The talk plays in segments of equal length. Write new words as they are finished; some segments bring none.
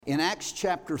In Acts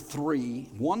chapter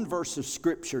 3, one verse of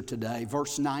scripture today,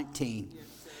 verse 19.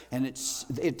 And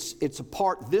it's a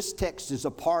part, this text is a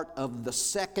part of the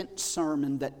second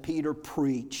sermon that Peter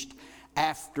preached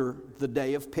after the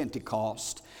day of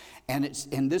Pentecost. And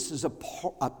this is a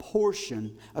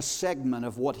portion, a segment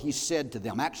of what he said to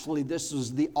them. Actually, this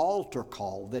is the altar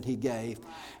call that he gave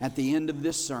at the end of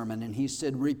this sermon. And he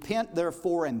said, "Repent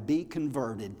therefore and be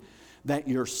converted, that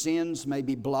your sins may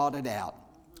be blotted out,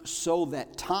 so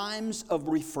that times of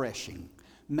refreshing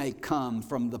may come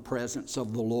from the presence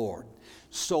of the Lord."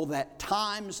 So that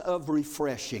times of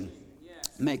refreshing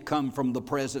may come from the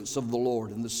presence of the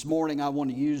Lord. And this morning I want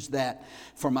to use that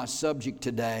for my subject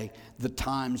today, the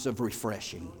times of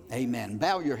refreshing. Amen.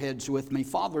 Bow your heads with me.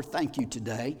 Father, thank you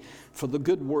today for the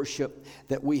good worship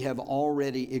that we have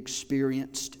already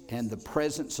experienced and the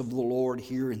presence of the Lord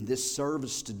here in this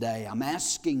service today. I'm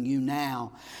asking you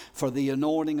now for the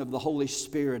anointing of the Holy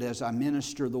Spirit as I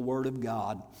minister the Word of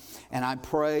God. And I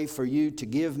pray for you to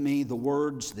give me the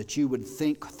words that you would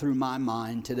think through my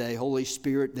mind today. Holy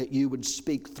Spirit, that you would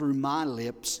speak through my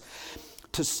lips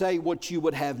to say what you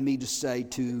would have me to say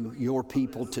to your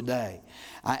people today.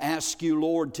 I ask you,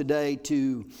 Lord, today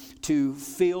to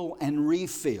fill and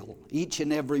refill each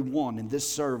and every one in this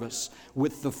service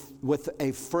with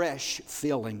a fresh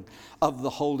filling of the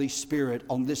Holy Spirit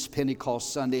on this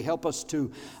Pentecost Sunday. Help us to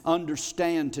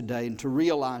understand today and to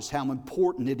realize how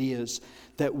important it is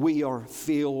that we are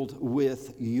filled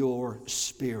with your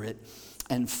Spirit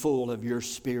and full of your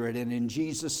Spirit. And in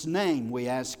Jesus' name we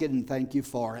ask it and thank you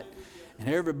for it. And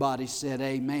everybody said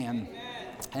amen.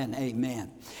 And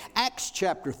amen. Acts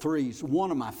chapter 3 is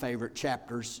one of my favorite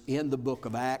chapters in the book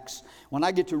of Acts. When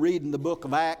I get to read in the book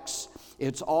of Acts,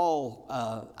 it's all,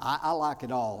 I like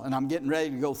it all. And I'm getting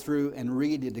ready to go through and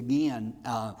read it again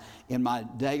in my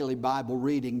daily Bible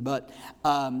reading. But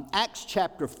Acts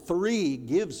chapter 3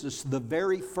 gives us the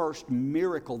very first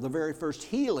miracle, the very first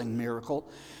healing miracle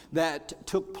that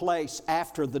took place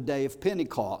after the day of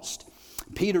Pentecost.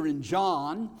 Peter and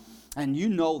John, and you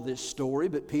know this story,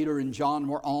 but Peter and John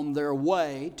were on their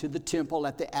way to the temple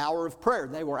at the hour of prayer.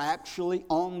 They were actually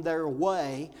on their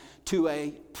way to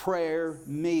a prayer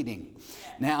meeting.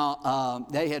 Now,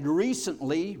 they had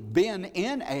recently been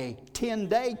in a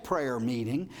 10-day prayer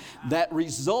meeting that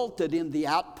resulted in the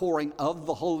outpouring of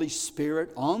the Holy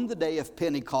Spirit on the day of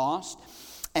Pentecost.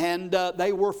 And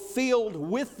they were filled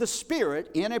with the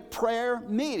Spirit in a prayer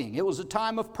meeting. It was a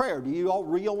time of prayer. Do you all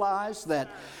realize that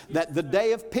the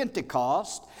day of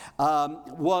Pentecost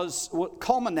was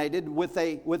culminated with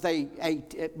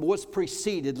was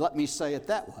preceded, let me say it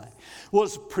that way,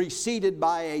 was preceded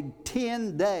by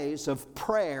 10 days of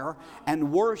prayer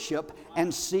and worship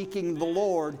and seeking the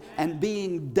Lord and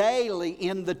being daily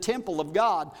in the temple of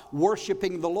God,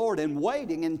 worshiping the Lord and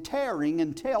waiting and tarrying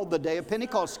until the day of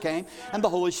Pentecost came and the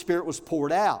Holy Spirit was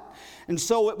poured out. And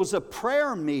so it was a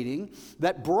prayer meeting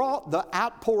that brought the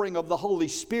outpouring of the Holy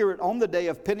Spirit on the day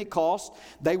of Pentecost.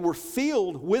 They were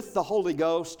filled with the Holy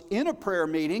Ghost in a prayer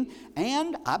meeting,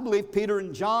 and I believe Peter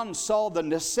and John saw the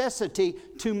necessity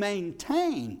to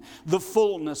maintain the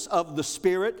fullness of the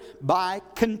Spirit by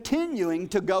continuing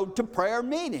to go to prayer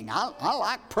meeting. I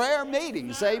like prayer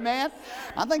meetings, amen?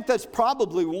 I think that's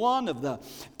probably one of the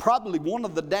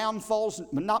downfalls,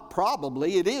 not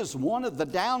probably, it is one of the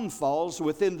downfalls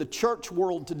within the church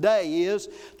world today is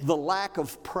the lack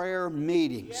of prayer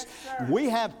meetings. Yes, we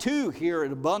have two here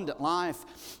at Abundant Life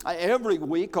every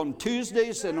week on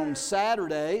Tuesdays and on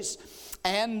Saturdays.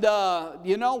 And,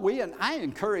 I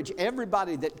encourage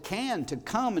everybody that can to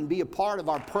come and be a part of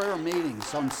our prayer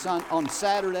meetings on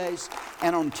Saturdays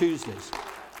and on Tuesdays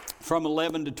from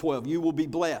 11 to 12. You will be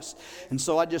blessed. And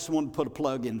so I just want to put a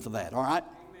plug in for that, all right?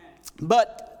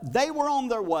 But they were on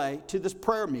their way to this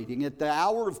prayer meeting at the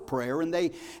hour of prayer, and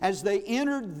as they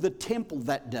entered the temple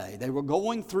that day, they were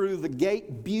going through the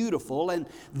gate Beautiful, and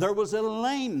there was a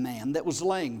lame man that was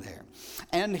laying there.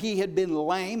 And he had been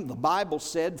lame, the Bible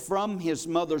said, from his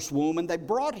mother's womb, and they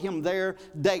brought him there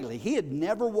daily. He had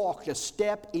never walked a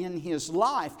step in his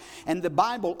life, and the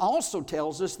Bible also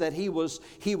tells us that he was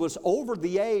over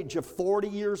the age of 40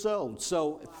 years old.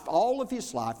 So all of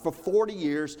his life, for 40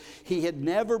 years, he had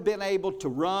never been able to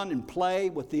run and play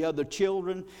with the other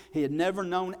children. He had never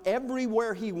known.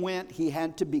 Everywhere he went, he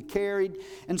had to be carried.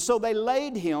 And so they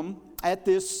laid him at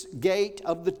this gate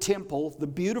of the temple, the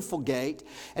Beautiful gate,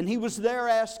 and he was there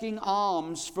asking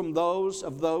alms from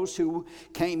those who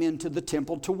came into the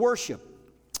temple to worship.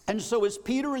 And so as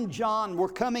Peter and John were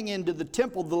coming into the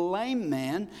temple, the lame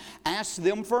man asked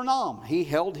them for an alms. He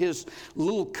held his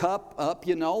little cup up,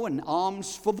 and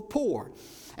alms for the poor.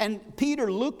 And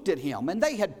Peter looked at him, and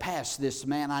they had passed this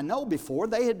man, I know, before.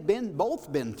 They had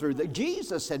both been through,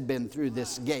 Jesus had been through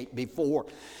this gate before.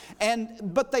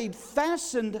 But they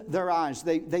fastened their eyes,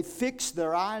 they fixed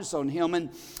their eyes on him, and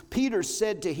Peter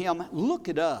said to him, look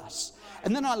at us.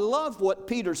 And then I love what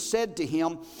Peter said to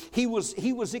him. He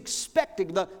was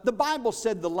expecting, the Bible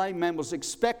said the lame man was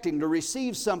expecting to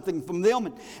receive something from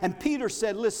them. And Peter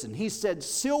said, listen, he said,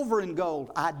 silver and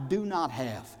gold I do not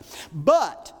have.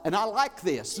 But, and I like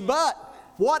this, but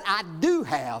what I do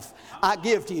have, I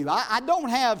give to you. I don't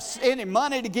have any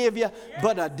money to give you,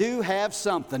 but I do have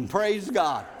something. Praise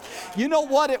God. You know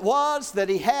what it was that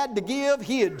he had to give?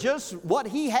 What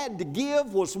he had to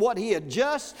give was what he had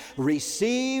just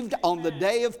received on the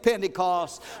day of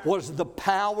Pentecost, was the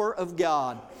power of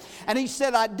God. And he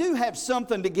said, I do have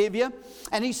something to give you.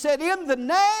 And he said, in the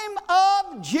name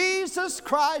of Jesus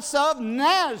Christ of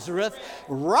Nazareth,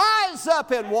 rise up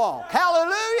and walk.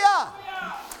 Hallelujah.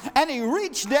 And he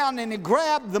reached down and he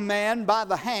grabbed the man by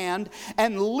the hand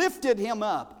and lifted him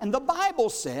up. And the Bible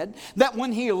said that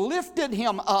when he lifted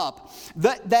him up,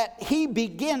 that he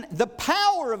began, the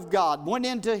power of God went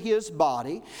into his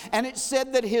body. And it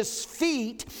said that his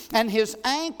feet and his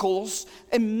ankles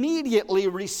immediately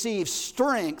received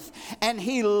strength. And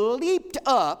he leaped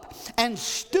up and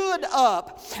stood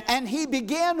up and he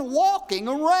began walking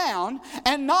around.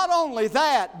 And not only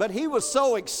that, but he was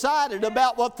so excited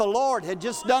about what the Lord had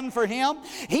just done for him.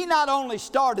 He not only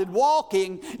started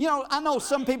walking, you know, I know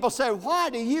some people say, why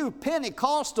do you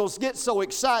Pentecostals get so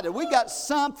excited? We got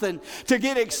something to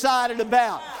get excited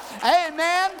about.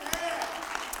 Amen.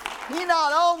 He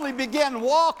not only began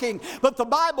walking, but the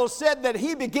Bible said that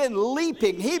he began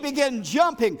leaping, he began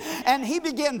jumping, and he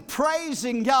began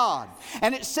praising God.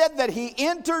 And it said that he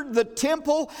entered the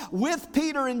temple with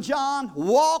Peter and John,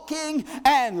 walking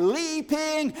and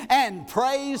leaping and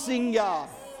praising God.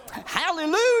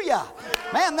 Hallelujah.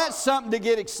 Man, that's something to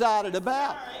get excited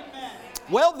about.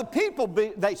 Well, the people,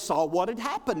 they saw what had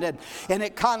happened, and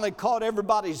it kind of caught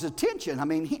everybody's attention. I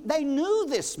mean, they knew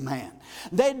this man.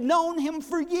 They'd known him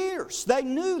for years. They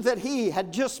knew that he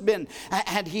had just been,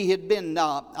 a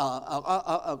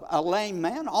lame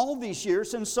man all these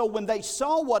years. And so when they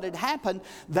saw what had happened,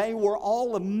 they were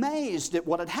all amazed at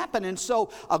what had happened. And so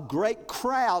a great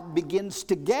crowd begins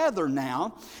to gather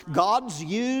now. God's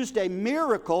used a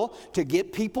miracle to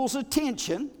get people's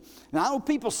attention. Now, I know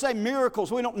people say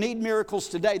miracles. We don't need miracles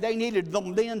today. They needed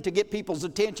them then to get people's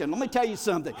attention. Let me tell you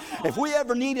something. If we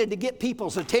ever needed to get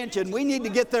people's attention, we need to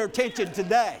get their attention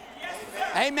today.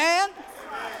 Amen?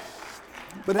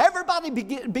 But everybody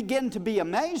began to be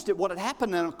amazed at what had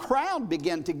happened, and a crowd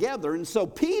began to gather. And so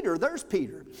Peter, there's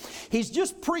Peter. He's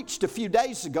just preached a few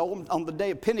days ago on the day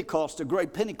of Pentecost, a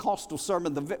great Pentecostal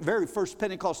sermon, the very first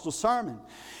Pentecostal sermon.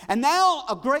 And now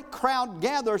a great crowd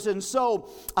gathers, and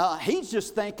so he's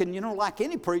just thinking, you know, like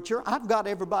any preacher, I've got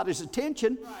everybody's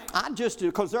attention.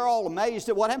 Because they're all amazed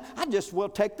at what happened, I just will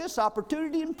take this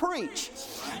opportunity and preach.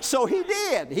 So he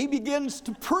did. He begins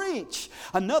to preach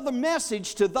another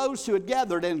message to those who had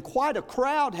gathered. And quite a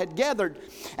crowd had gathered.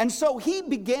 And so he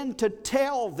began to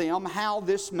tell them how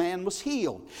this man was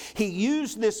healed. He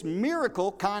used this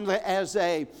miracle kind of as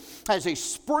a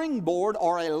springboard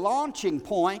or a launching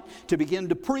point to begin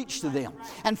to preach to them.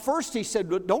 And first he said,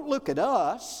 don't look at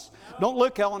us. Don't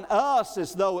look on us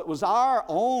as though it was our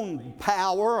own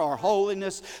power or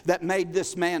holiness that made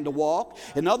this man to walk.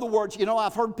 In other words, you know,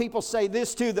 I've heard people say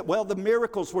this too, that, well, the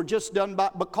miracles were just done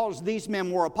because these men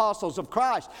were apostles of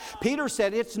Christ. Peter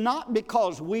said, it's not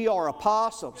because we are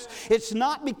apostles. It's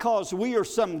not because we are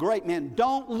some great men.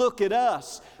 Don't look at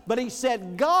us. But he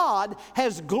said, God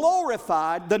has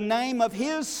glorified the name of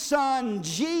His Son,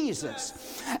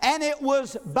 Jesus. And it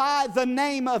was by the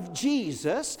name of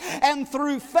Jesus and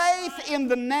through faith in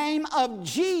the name of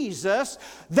Jesus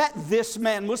that this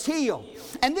man was healed.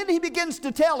 And then he begins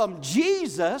to tell them,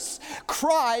 Jesus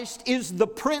Christ is the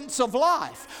Prince of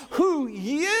Life, who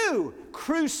you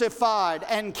crucified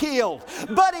and killed.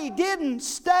 But He didn't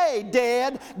stay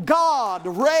dead. God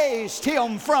raised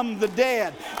Him from the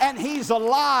dead, and He's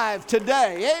alive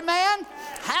today. Amen?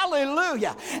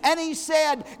 Hallelujah. And he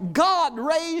said, God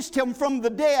raised Him from the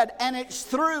dead, and it's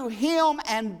through Him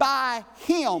and by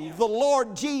Him, the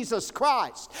Lord Jesus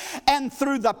Christ, and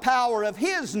through the power of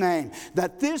His name,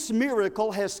 that this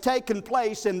miracle has taken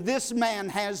place and this man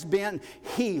has been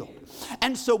healed.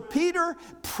 And so Peter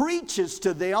preaches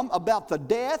to them about the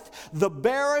death, the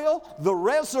burial, the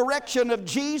resurrection of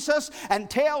Jesus, and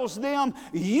tells them,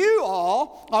 you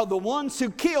all are the ones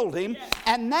who killed Him.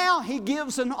 And now he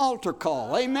gives an altar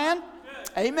call. Amen?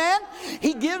 Amen?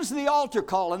 He gives the altar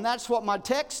call, and that's what my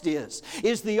text is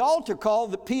the altar call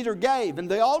that Peter gave. And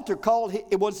the altar call,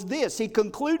 it was this. He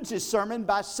concludes his sermon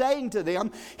by saying to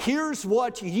them, here's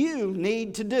what you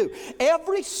need to do.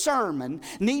 Every sermon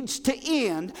needs to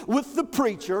end with the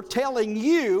preacher telling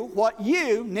you what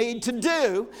you need to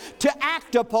do to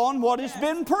act upon what has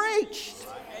been preached.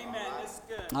 Amen. That's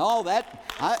good. Oh,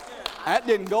 that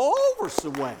didn't go over so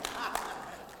well.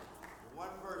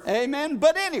 Amen.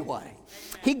 But anyway,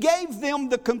 he gave them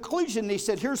the conclusion. He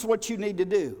said, here's what you need to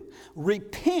do.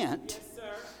 Repent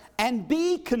and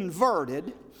be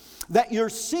converted, that your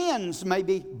sins may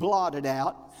be blotted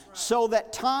out, so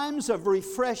that times of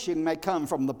refreshing may come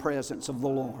from the presence of the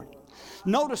Lord.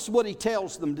 Notice what he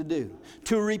tells them to do.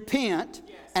 To repent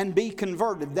and be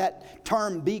converted. That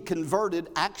term, be converted,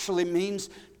 actually means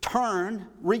turn,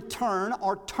 return,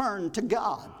 or turn to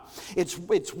God. It's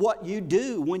what you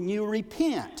do when you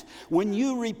repent. When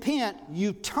you repent,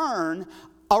 you turn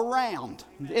around.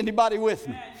 Anybody with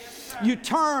me? You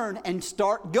turn and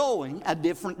start going a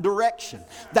different direction.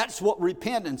 That's what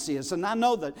repentance is. And I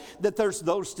know that there's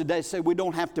those today say we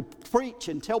don't have to preach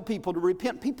and tell people to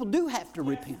repent. People do have to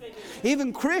repent.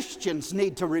 Even Christians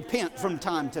need to repent from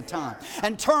time to time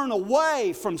and turn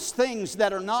away from things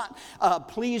that are not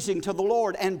pleasing to the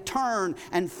Lord and turn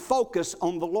and focus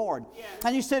on the Lord.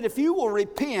 And he said, if you will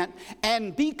repent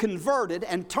and be converted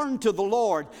and turn to the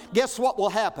Lord, guess what will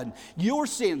happen? Your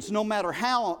sins, no matter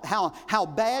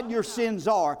how bad your sins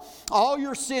are, all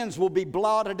your sins will be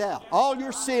blotted out. All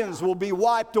your sins will be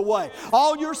wiped away.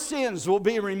 All your sins will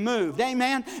be removed.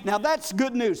 Amen? Now that's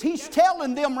good news. He's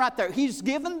telling them right there. He's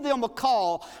given them a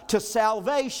call to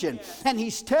salvation. And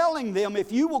he's telling them,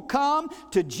 if you will come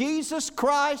to Jesus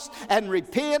Christ and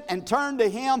repent and turn to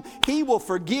Him, He will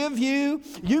forgive you.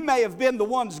 You may have been the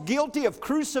ones guilty of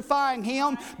crucifying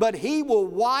Him, but He will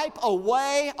wipe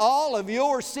away all of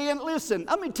your sin. Listen,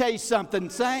 let me tell you something,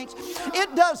 saints.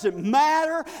 It doesn't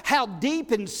matter how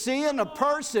deep in sin a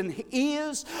person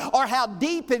is, or how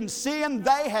deep in sin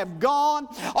they have gone,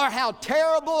 or how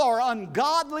terrible or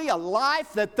ungodly a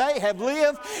life that they have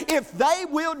lived. If they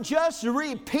will just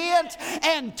repent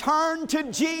and turn to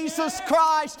Jesus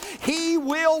Christ, He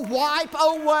will wipe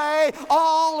away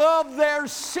all of their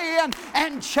sin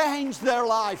and change their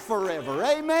life forever.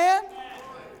 Amen?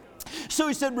 So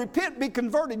he said, repent, be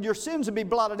converted, your sins will be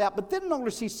blotted out. But then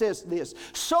notice he says this,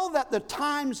 so that the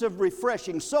times of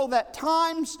refreshing,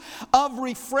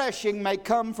 may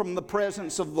come from the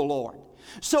presence of the Lord.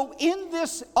 So in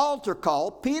this altar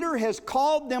call, Peter has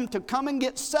called them to come and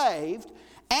get saved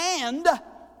and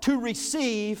to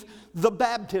receive the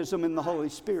baptism in the Holy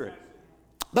Spirit.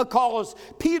 Because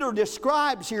Peter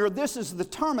describes here, this is the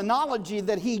terminology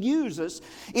that he uses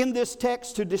in this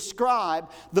text to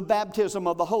describe the baptism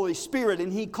of the Holy Spirit.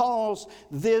 And he calls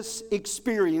this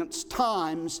experience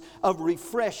times of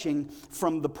refreshing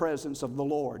from the presence of the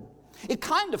Lord. It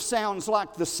kind of sounds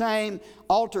like the same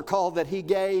altar call that he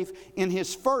gave in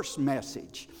his first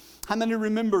message. How many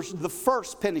remembers the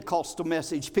first Pentecostal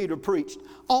message Peter preached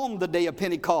on the day of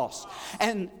Pentecost?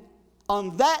 And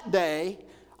on that day,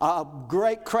 a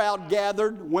great crowd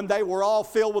gathered when they were all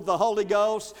filled with the Holy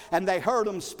Ghost, and they heard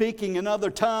them speaking in other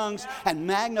tongues and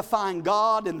magnifying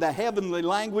God in the heavenly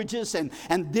languages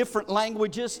and different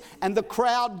languages. And the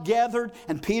crowd gathered,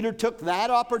 and Peter took that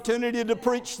opportunity to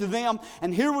preach to them.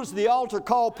 And here was the altar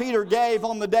call Peter gave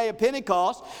on the day of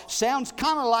Pentecost. Sounds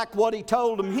kind of like what he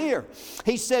told them here.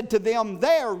 He said to them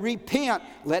there, repent,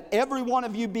 let every one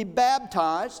of you be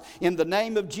baptized in the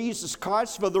name of Jesus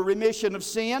Christ for the remission of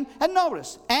sin. And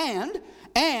notice, and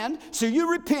so you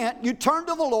repent, you turn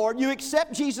to the Lord, you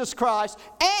accept Jesus Christ,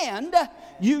 and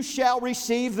you shall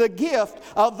receive the gift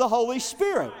of the Holy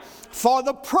Spirit. For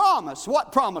the promise,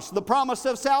 what promise? The promise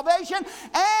of salvation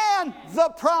and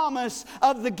the promise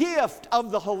of the gift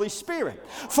of the Holy Spirit.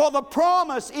 For the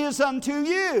promise is unto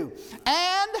you.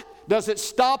 And does it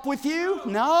stop with you?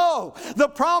 No. The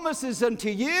promise is unto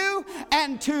you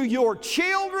and to your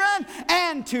children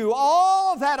and to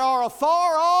all that are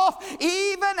afar off,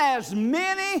 even as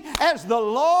many as the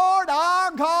Lord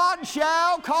our God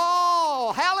shall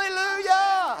call.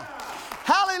 Hallelujah.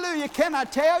 Hallelujah. Can I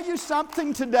tell you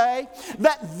something today?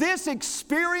 That this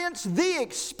experience, the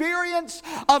experience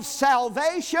of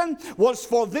salvation, was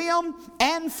for them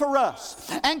and for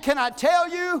us. And can I tell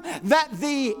you that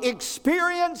the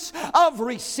experience of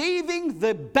receiving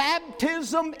the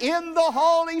baptism in the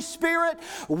Holy Spirit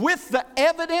with the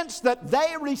evidence that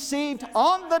they received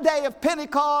on the day of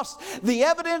Pentecost, the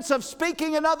evidence of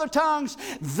speaking in other tongues,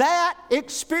 that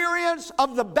experience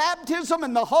of the baptism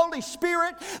in the Holy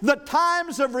Spirit, the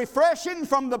times of refreshing refreshing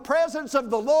from the presence of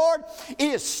the Lord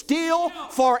is still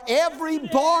for every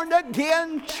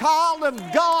born-again child of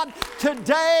God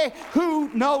today who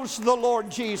knows the Lord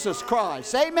Jesus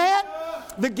Christ. Amen?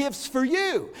 The gift's for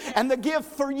you, and the gift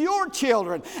for your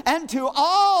children, and to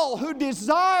all who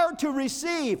desire to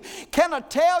receive. Can I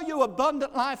tell you,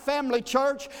 Abundant Life Family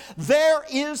Church, there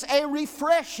is a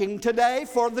refreshing today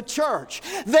for the church.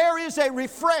 There is a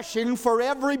refreshing for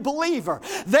every believer.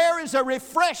 There is a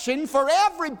refreshing for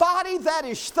everybody that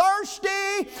is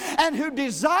thirsty and who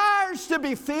desires to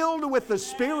be filled with the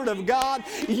Spirit of God.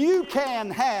 You can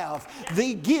have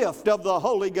the gift of the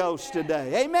Holy Ghost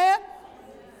today. Amen?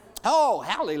 Oh,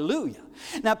 hallelujah.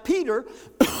 Now, Peter,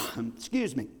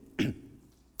 excuse me,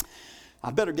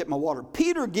 I better get my water.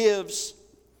 Peter says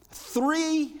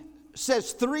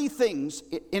three things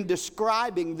in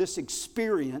describing this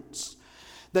experience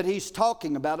that he's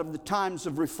talking about of the times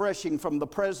of refreshing from the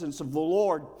presence of the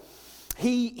Lord.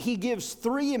 He gives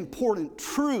three important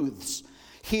truths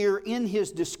here in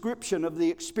his description of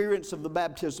the experience of the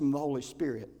baptism of the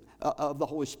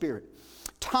Holy Spirit.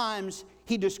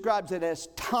 He describes it as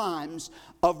times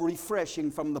of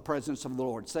refreshing from the presence of the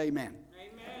Lord. Say amen.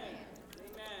 Amen.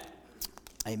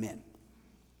 Amen. Amen.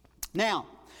 Now,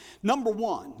 number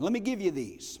one, let me give you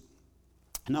these.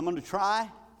 And I'm going to try.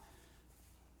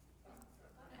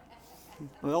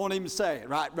 I won't even say it,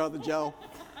 right, Brother Joe?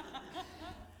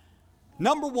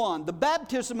 Number one, the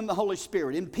baptism in the Holy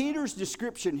Spirit. In Peter's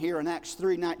description here in Acts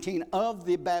 3:19 of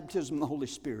the baptism of the Holy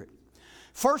Spirit.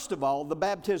 First of all, the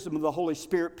baptism of the Holy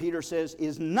Spirit, Peter says,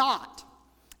 is not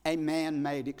a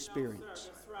man-made experience. No, sir,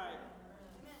 that's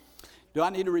right. Do I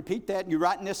need to repeat that? You're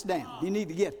writing this down. You need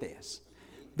to get this.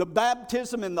 The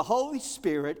baptism in the Holy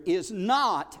Spirit is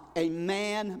not a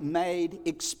man-made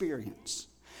experience.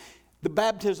 The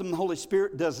baptism in the Holy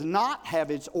Spirit does not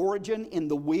have its origin in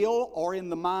the will or in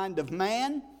the mind of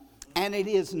man, and it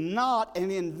is not an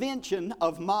invention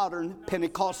of modern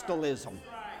Pentecostalism.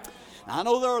 I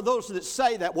know there are those that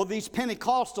say that. Well, these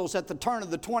Pentecostals at the turn of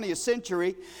the 20th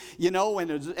century, and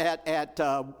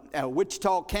at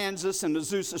Wichita, Kansas, and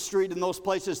Azusa Street and those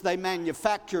places, they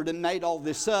manufactured and made all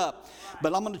this up.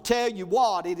 But I'm going to tell you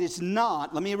what, it is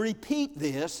not. Let me repeat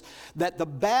this, that the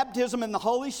baptism in the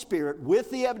Holy Spirit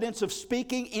with the evidence of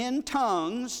speaking in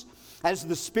tongues as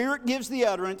the Spirit gives the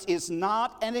utterance is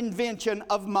not an invention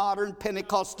of modern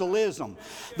Pentecostalism.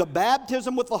 The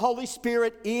baptism with the Holy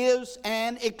Spirit is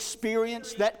an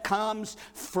experience that comes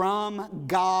from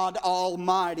God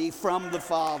Almighty, from the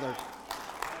Father.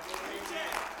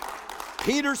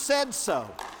 Peter said so.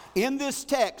 In this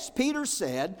text, Peter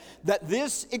said that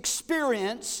this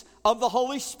experience of the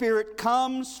Holy Spirit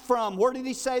comes from, where did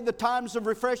he say the times of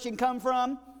refreshing come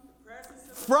from?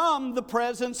 From the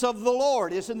presence of the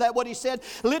Lord. Isn't that what he said?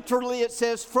 Literally it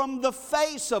says from the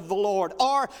face of the Lord,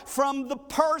 or from the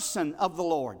person of the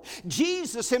Lord.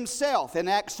 Jesus himself in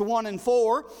Acts 1 and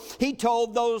 4, he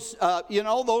told those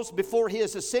before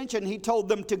his ascension, he told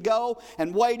them to go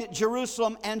and wait at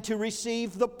Jerusalem and to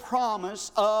receive the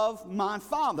promise of my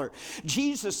Father.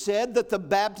 Jesus said that the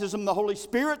baptism of the Holy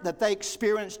Spirit that they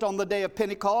experienced on the day of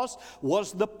Pentecost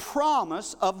was the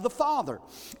promise of the Father.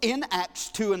 In Acts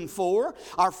 2 and 4,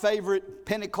 our favorite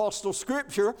Pentecostal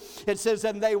scripture, it says,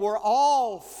 and they were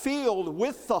all filled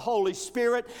with the Holy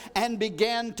Spirit and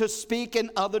began to speak in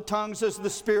other tongues as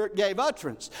the Spirit gave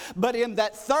utterance. But in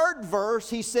that third verse,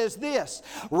 he says this,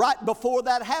 right before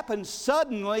that happened,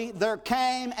 suddenly there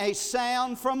came a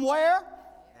sound from where?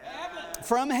 Heaven.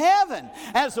 From heaven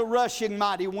as a rushing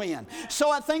mighty wind.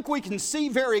 So I think we can see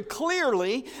very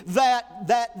clearly that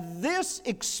this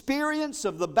experience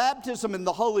of the baptism in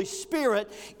the Holy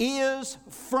Spirit is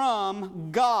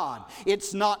from God.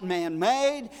 It's not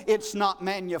man-made. It's not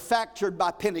manufactured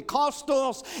by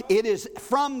Pentecostals. It is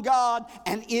from God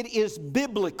and it is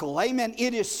biblical. Amen.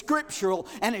 It is scriptural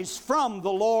and it's from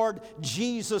the Lord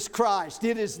Jesus Christ.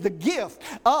 It is the gift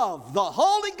of the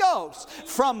Holy Ghost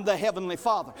from the Heavenly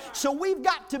Father. So we've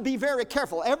got to be very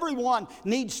careful. Everyone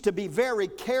needs to be very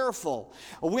careful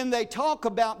when they talk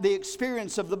about the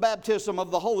experience of the baptism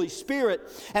of the Holy Spirit.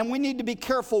 And we need to be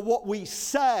careful what we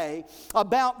say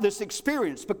about this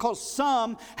experience, because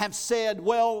some have said,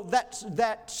 well,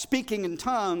 that speaking in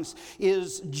tongues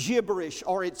is gibberish,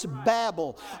 or it's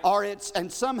babble,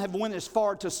 and some have went as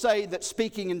far to say that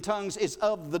speaking in tongues is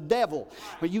of the devil.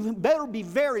 But you better be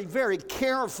very, very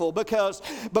careful, because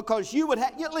you would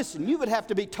have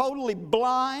to be totally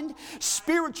blind,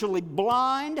 spiritually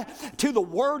blind to the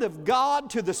Word of God,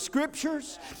 to the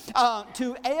Scriptures,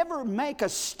 to ever make a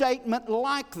statement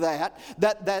like that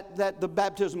the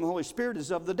baptism of the Holy Spirit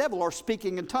is of the devil, or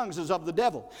speaking in tongues is of the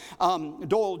devil.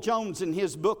 Doyle Jones, in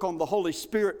his book on the Holy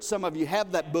Spirit, some of you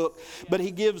have that book, but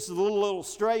he gives the little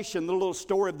illustration, the little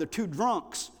story of the two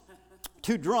drunks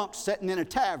sitting in a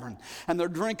tavern, and they're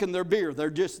drinking their beer.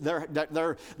 They're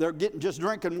getting just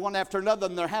drinking one after another,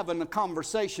 and they're having a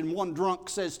conversation. One drunk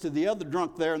says to the other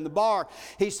drunk there in the bar,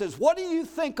 he says, "What do you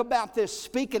think about this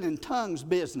speaking in tongues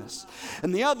business?"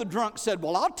 And the other drunk said,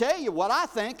 "Well, I'll tell you what I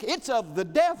think. It's of the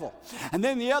devil." And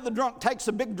then the other drunk takes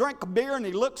a big drink of beer, and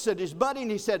he looks at his buddy,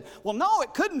 and he said, "Well, no,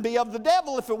 it couldn't be of the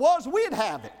devil. If it was, we'd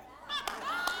have it."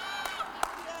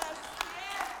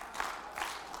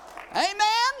 Amen?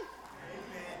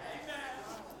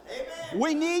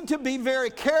 We need to be very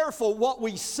careful what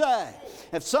we say.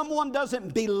 If someone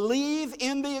doesn't believe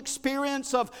in the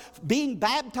experience of being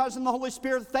baptized in the Holy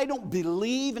Spirit, if they don't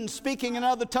believe in speaking in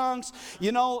other tongues,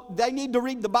 they need to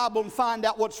read the Bible and find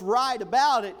out what's right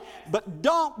about it. But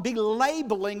don't be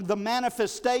labeling the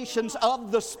manifestations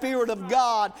of the Spirit of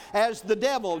God as the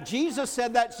devil. Jesus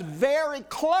said that's very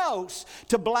close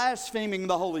to blaspheming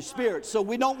the Holy Spirit. So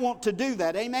we don't want to do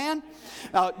that. Amen?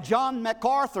 John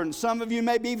MacArthur, and some of you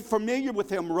may be familiar with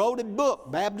him, wrote a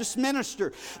book, Baptist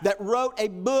minister, that wrote a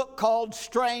book called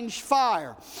Strange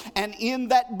Fire. And in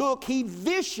that book, he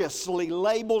viciously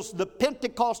labels the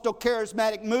Pentecostal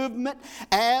charismatic movement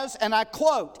as, and I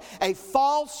quote, "a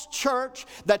false church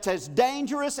that's as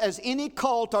dangerous as any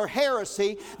cult or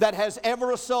heresy that has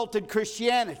ever assaulted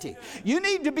Christianity." You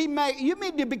need to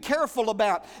be careful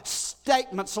about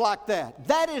statements like that.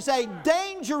 That is a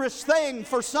dangerous thing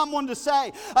for someone to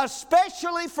say,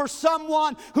 especially for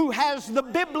someone who has the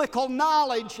biblical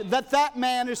knowledge that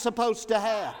man is supposed to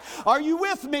have. Are you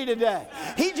with me today?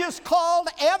 He just called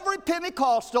every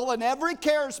Pentecostal and every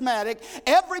charismatic,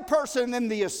 every person in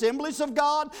the Assemblies of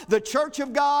God, the Church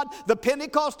of God, the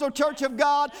Pentecostal Church of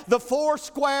God, the Four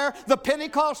Square, the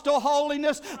Pentecostal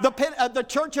Holiness, the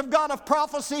Church of God of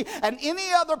Prophecy, and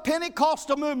any other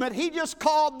Pentecostal movement. He just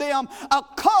called them a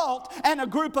cult and a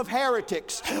group of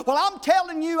heretics. Well, I'm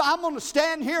telling you, I'm going to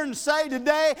stand here and say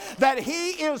today that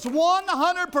he is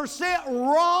 100%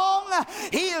 wrong.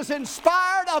 He is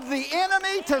inspired of the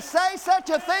enemy to say such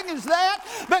a thing as that,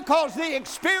 because the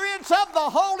experience of the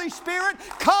Holy Spirit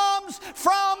comes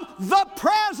from the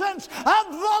presence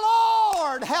of the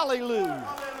Lord. Hallelujah.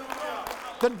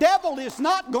 The devil is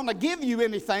not going to give you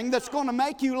anything that's going to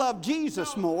make you love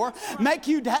Jesus more, make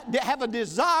you have a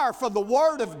desire for the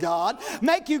Word of God,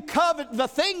 make you covet the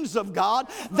things of God.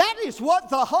 That is what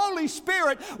the Holy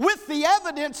Spirit, with the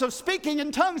evidence of speaking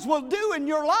in tongues, will do in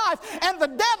your life. And the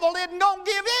devil isn't going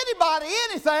to give anybody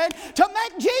anything to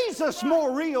make Jesus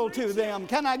more real to them.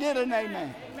 Can I get an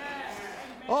amen?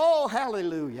 Oh,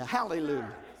 hallelujah,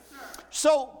 hallelujah.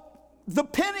 So, the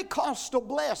Pentecostal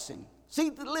blessing. See,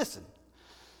 listen.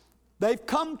 They've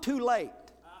come too late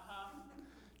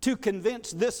to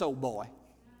convince this old boy.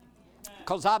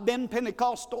 Because I've been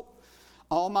Pentecostal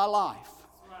all my life.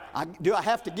 Do I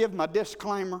have to give my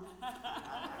disclaimer?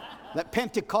 That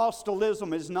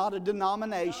Pentecostalism is not a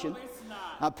denomination.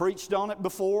 I preached on it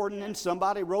before, and then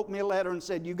somebody wrote me a letter and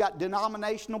said, "You got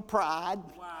denominational pride."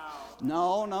 Wow.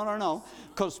 No.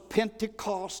 Because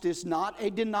Pentecost is not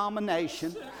a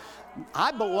denomination.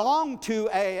 I belong to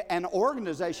an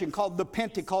organization called the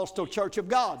Pentecostal Church of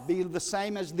God, being the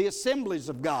same as the Assemblies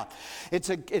of God. It's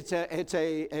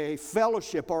a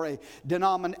fellowship or a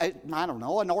denomination,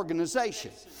 an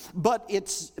organization. But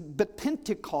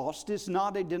Pentecost is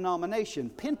not a denomination.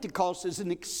 Pentecost is an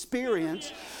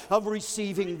experience of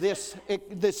receiving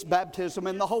this baptism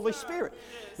in the Holy Spirit.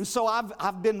 And so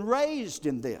I've been raised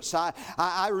in this.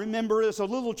 I remember as a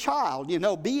little child,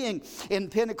 being in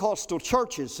Pentecostal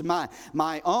churches.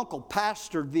 My uncle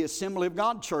pastored the Assembly of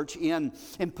God Church in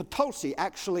Potosi.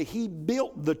 Actually, he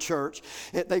built the church.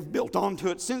 They've built onto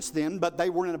it since then, but they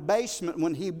were in a basement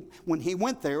when he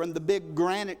went there, in the big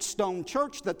granite stone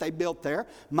church that they built there.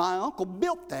 My uncle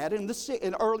built that in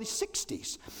the early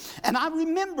 60s. And I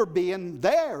remember being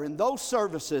there in those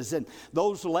services and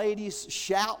those ladies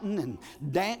shouting and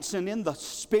dancing in the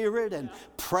Spirit and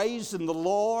praising the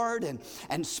Lord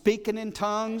and speaking in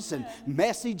tongues and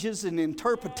messages and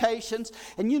interpretations.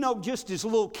 And just as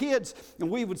little kids, and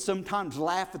we would sometimes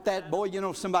laugh at that. Boy,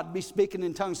 somebody be speaking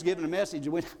in tongues giving a message,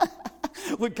 and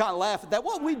we'd kind of laugh at that.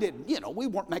 Well, we didn't, we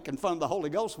weren't making fun of the Holy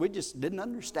Ghost. We just didn't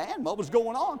understand what was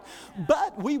going on.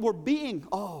 But we were being,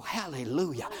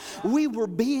 hallelujah, we were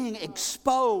being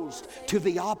exposed to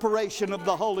the operation of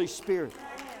the Holy Spirit.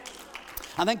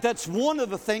 I think that's one of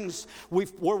the things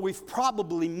where we've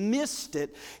probably missed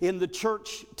it in the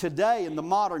church today, in the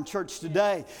modern church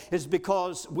today, is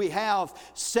because we have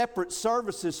separate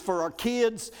services for our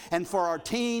kids and for our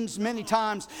teens many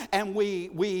times, and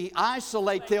we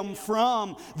isolate them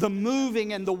from the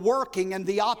moving and the working and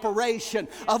the operation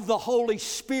of the Holy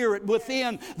Spirit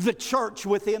within the church,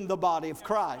 within the body of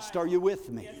Christ. Are you with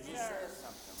me?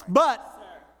 But,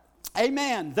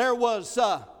 amen, there was...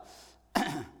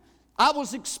 I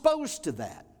was exposed to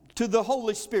that, to the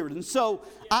Holy Spirit. And so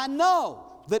I know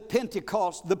that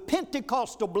the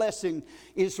Pentecostal blessing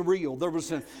is real. There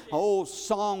was an old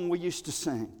song we used to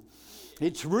sing.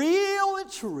 It's real,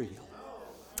 it's real.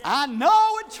 I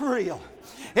know it's real.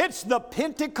 It's the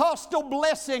Pentecostal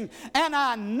blessing, and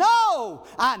I know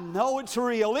it's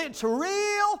real. It's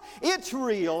real, it's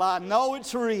real. I know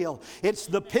it's real. It's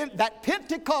that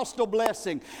Pentecostal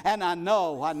blessing, and I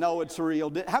know it's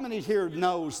real. How many here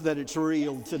knows that it's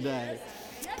real today?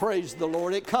 Praise the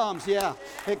Lord. It comes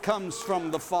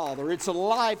from the Father. It's a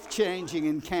life-changing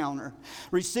encounter.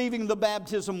 Receiving the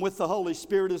baptism with the Holy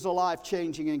Spirit is a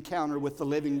life-changing encounter with the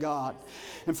living God.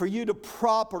 And for you to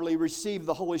properly receive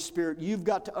the Holy Spirit, you've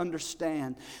got to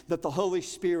understand that the Holy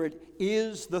Spirit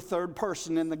is the third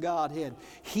person in the Godhead.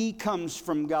 He comes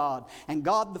from God. And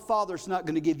God the Father is not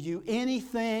going to give you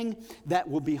anything that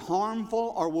will be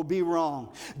harmful or will be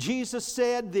wrong. Jesus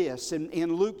said this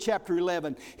in Luke chapter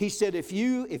 11. He said, if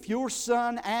your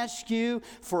son asks you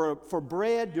for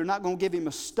bread, you're not going to give him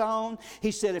a stone.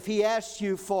 He said, if he asks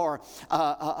you for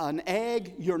an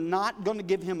egg, you're not going to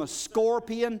give him a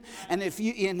scorpion. And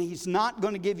he's not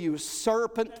going to give you a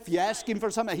serpent. If you ask him for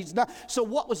something, he's not. So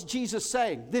what was Jesus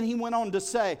saying? Then he went on to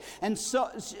say, and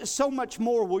so much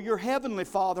more will your heavenly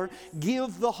Father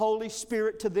give the Holy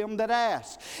Spirit to them that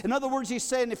ask. In other words, he's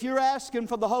saying, if you're asking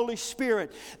for the Holy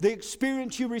Spirit, the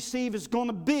experience you receive is going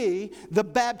to be the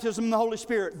baptism of the Holy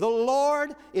Spirit. The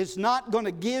Lord is not going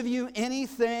to give you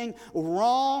anything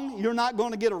wrong. You're not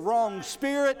going to get a wrong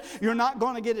spirit. You're not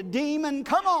going to get a demon.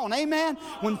 Come on, amen.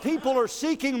 When people are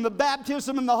seeking the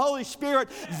baptism in the Holy Spirit,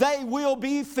 they will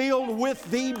be filled with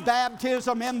the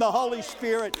baptism in the Holy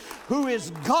Spirit, who is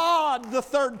God, the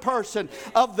third person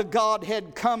of the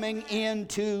Godhead, coming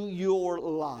into your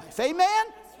life. Amen?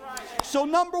 So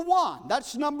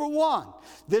that's number one.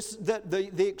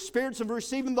 The experience of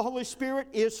receiving the Holy Spirit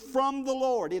is from the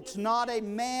Lord. It's not a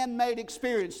man-made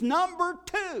experience. Number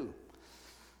two,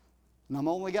 and I've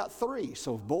only got three,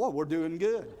 so boy, we're doing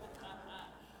good.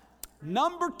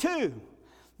 Number two,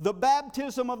 the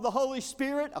baptism of the Holy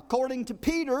Spirit, according to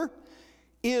Peter,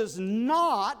 is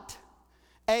not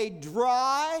a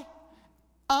dry,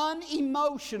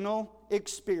 unemotional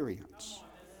experience.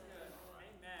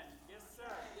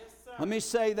 Let me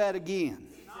say that again.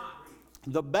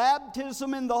 The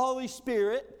baptism in the Holy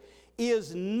Spirit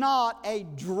is not a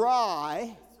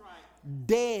dry,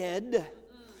 dead,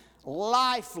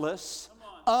 lifeless,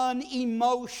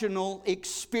 unemotional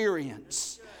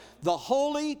experience. The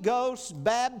Holy Ghost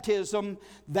baptism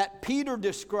that Peter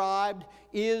described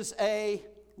is a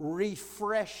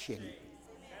refreshing.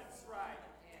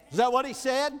 Is that what he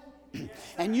said?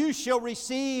 And you shall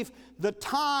receive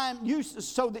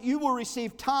so that you will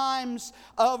receive times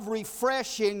of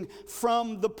refreshing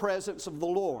from the presence of the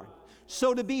Lord.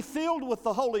 So to be filled with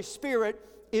the Holy Spirit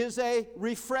is a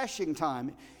refreshing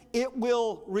time. It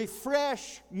will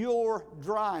refresh your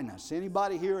dryness.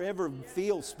 Anybody here ever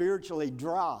feel spiritually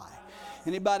dry?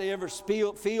 Anybody ever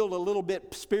feel a little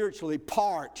bit spiritually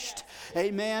parched?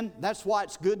 Amen. That's why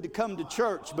it's good to come to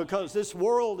church, because this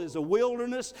world is a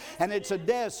wilderness and it's a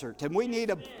desert. And we need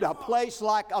a place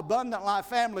like Abundant Life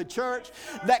Family Church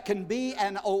that can be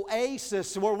an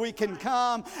oasis where we can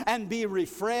come and be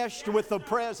refreshed with the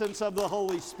presence of the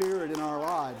Holy Spirit in our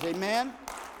lives. Amen.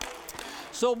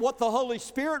 So what the Holy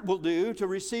Spirit will do to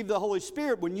receive the Holy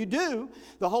Spirit, when you do,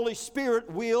 the Holy Spirit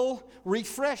will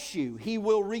refresh you. He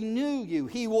will renew you.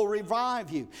 He will revive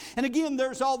you. And again,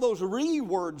 there's all those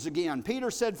words again.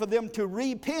 Peter said for them to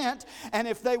repent, and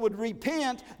if they would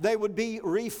repent, they would be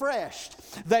refreshed.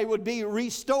 They would be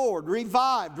restored,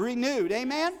 revived, renewed.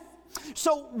 Amen?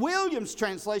 So Williams'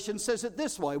 translation says it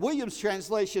this way. Williams'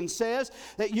 translation says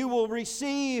that you will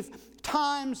receive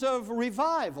times of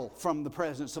revival from the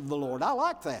presence of the Lord. I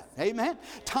like that. Amen.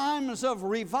 Times of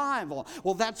revival.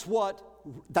 Well, that's what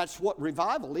what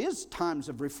revival is, times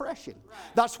of refreshing.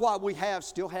 That's why we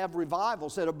still have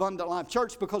revivals at Abundant Life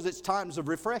Church, because it's times of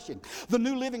refreshing. The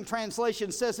New Living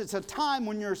Translation says it's a time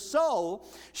when your soul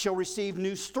shall receive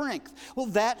new strength. Well,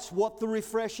 that's what the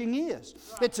refreshing is.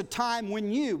 It's a time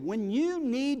when you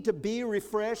need to be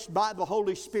refreshed by the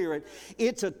Holy Spirit.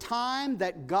 It's a time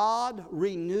that God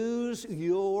renews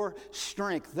your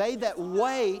strength. They that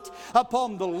wait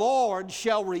upon the Lord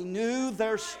shall renew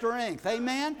their strength.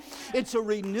 Amen? It's a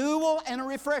renewal and a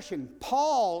refreshing.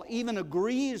 Paul even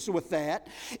agrees with that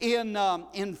in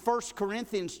 1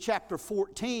 Corinthians chapter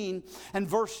 14 and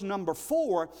verse number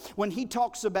 4, when he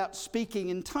talks about speaking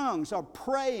in tongues or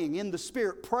praying in the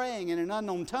Spirit, praying in an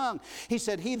unknown tongue. He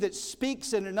said, he that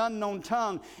speaks in an unknown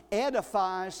tongue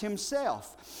edifies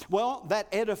himself. Well, that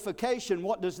edification,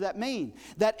 what does that mean?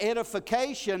 That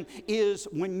edification is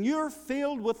when you're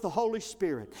filled with the Holy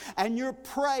Spirit and you're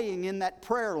praying in that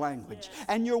prayer language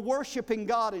and you're worshiping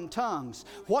God in tongues.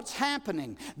 What's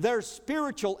happening? There's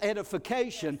spiritual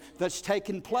edification that's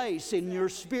taking place in your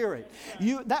spirit.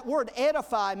 That word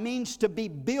edify means to be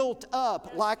built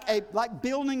up, like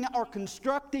building or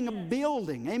constructing a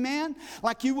building. Amen?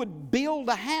 Like you would build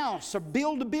a house or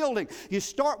build a building. You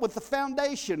start with the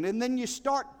foundation and then you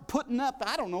start putting up,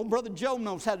 I don't know, Brother Joe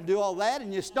knows how to do all that,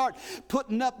 and you start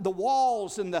putting up the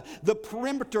walls and the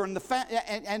perimeter and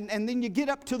and then you get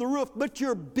up to the roof, but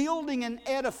you're building an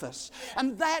edifice.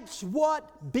 And that's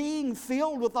what being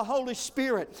filled with the Holy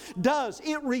Spirit does.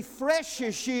 It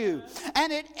refreshes you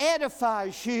and it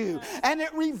edifies you and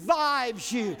it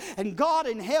revives you. And God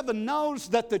in heaven knows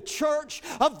that the church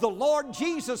of the Lord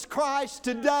Jesus Christ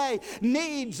today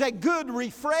needs a good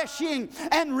refreshing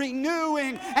and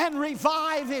renewing and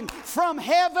reviving from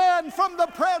heaven, from the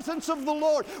presence of the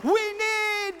Lord. We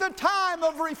need the time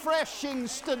of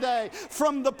refreshings today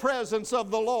from the presence of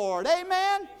the Lord.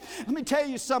 Amen? Let me tell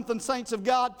you something, saints of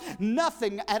God.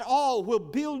 Nothing at all will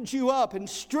build you up and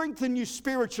strengthen you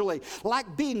spiritually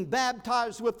like being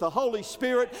baptized with the Holy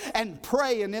Spirit and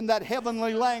praying in that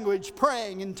heavenly language,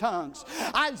 praying in tongues.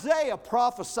 Isaiah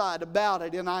prophesied about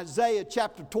it in Isaiah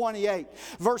chapter 28,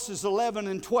 verses 11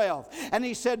 and 12. And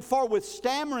he said, for with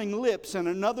stammering lips and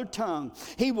another tongue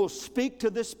he will speak to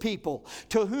this people,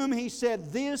 to whom he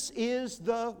said, this is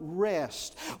the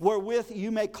rest wherewith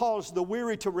you may cause the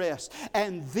weary to rest,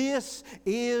 and this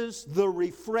is the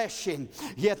refreshing.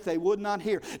 Yet they would not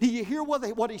hear. Do you hear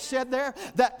what he said there?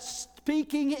 That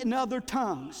speaking in other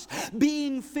tongues,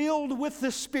 being filled with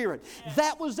the Spirit.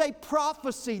 That was a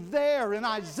prophecy there in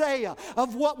Isaiah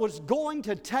of what was going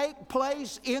to take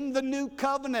place in the new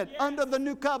covenant, under the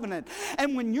new covenant.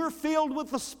 And when you're filled with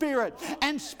the Spirit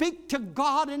and speak to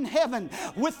God in heaven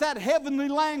with that heavenly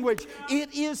language,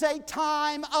 it is a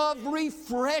time of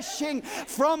refreshing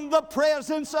from the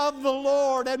presence of the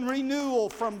Lord and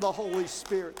renewal from the Holy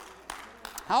Spirit.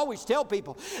 I always tell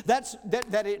people that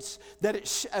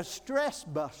it's a stress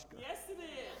buster. Yes, it is.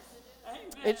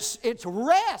 Amen. It's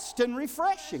rest and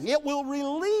refreshing. It will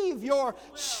relieve your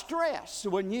stress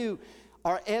when you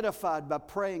are edified by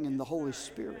praying in the Holy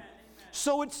Spirit.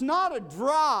 So it's not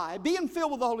being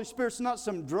filled with the Holy Spirit is not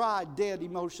some dry, dead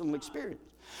emotional experience.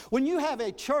 When you have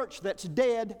a church that's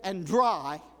dead and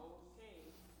dry,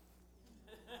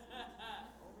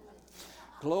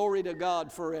 glory to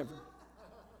God forever.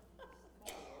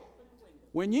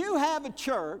 When you have a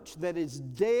church that is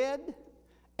dead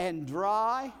and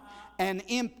dry and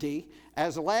empty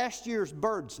as last year's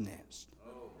bird's nest,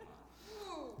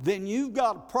 then you've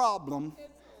got a problem.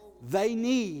 They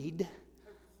need,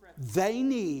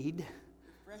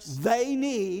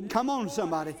 come on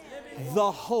somebody,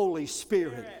 the Holy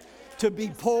Spirit to be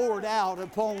poured out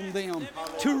upon them,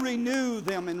 to renew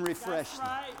them and refresh them.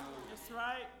 That's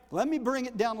right. Let me bring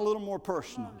it down a little more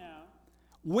personal.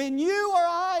 When you or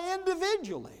I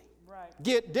individually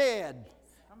get dead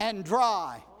and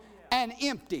dry and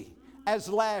empty as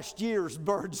last year's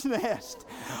bird's nest,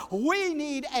 we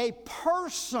need a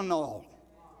personal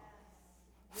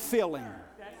filling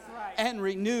and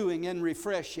renewing and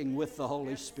refreshing with the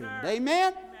Holy Spirit.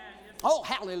 Amen? Oh,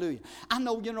 hallelujah. I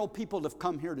know, people have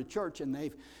come here to church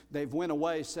and they've went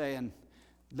away saying,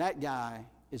 that guy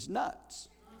is nuts.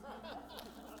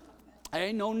 There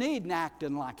ain't no need in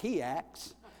acting like he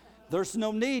acts. There's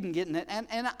no need in getting it.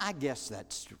 And I guess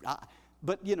that's true.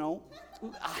 But,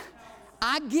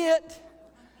 I'm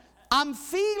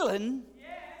feeling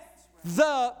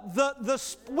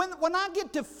when I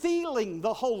get to feeling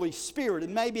the Holy Spirit,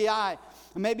 and maybe I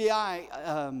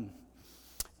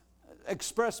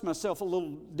express myself a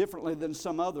little differently than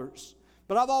some others.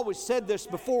 But I've always said this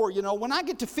before, when I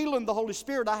get to feeling the Holy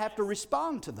Spirit, I have to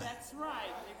respond to that. That's right.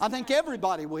 I think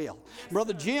everybody will.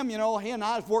 Brother Jim, you know, he and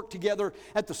I have worked together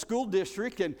at the school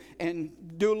district and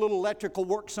do a little electrical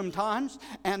work sometimes.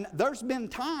 And there's been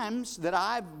times that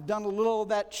I've done a little of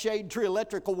that shade tree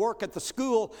electrical work at the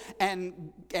school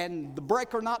and the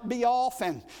breaker not be off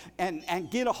and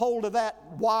get a hold of that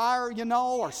wire, you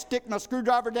know, or stick my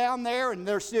screwdriver down there, and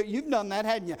you've done that,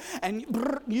 hadn't you? And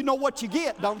you know what you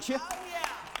get, don't you?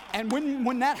 And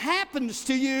when that happens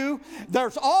to you,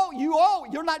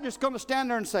 you're not just going to stand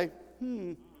there and say,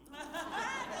 I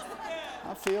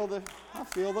feel the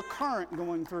current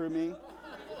going through me.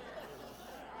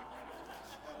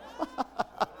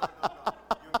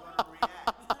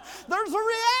 There's a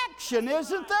reaction,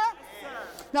 isn't there?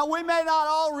 Now, we may not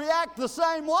all react the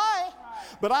same way,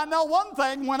 but I know one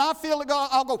thing. When I feel it go,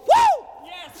 I'll go, whoo!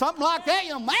 Something like that, you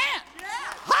know, man,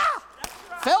 ha!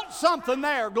 Felt something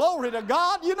there. Glory to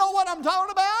God. You know what I'm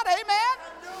talking about? Amen?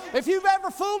 If you've ever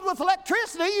fooled with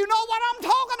electricity, you know what I'm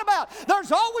talking about.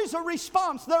 There's always a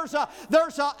response. There's a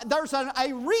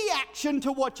reaction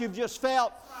to what you've just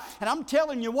felt. And I'm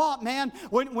telling you what, man,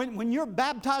 when you're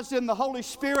baptized in the Holy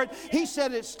Spirit, He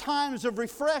said it's times of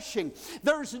refreshing.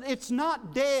 It's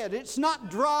not dead. It's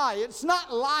not dry. It's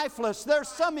not lifeless. There's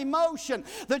some emotion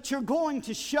that you're going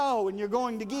to show and you're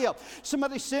going to give.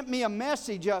 Somebody sent me a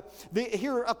message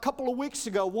here a couple of weeks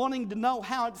ago wanting to know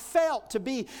how it felt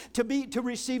to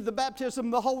receive the baptism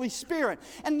of the Holy Spirit.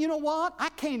 And you know what? I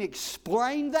can't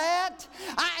explain that.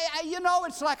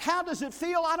 It's like, how does it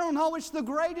feel? I don't know. It's the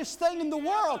greatest thing in the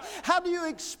world. How do you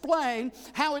explain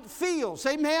how it feels?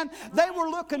 Amen? They were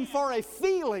looking for a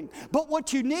feeling. But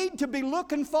what you need to be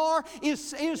looking for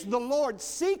is the Lord,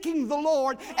 seeking the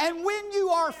Lord. And when you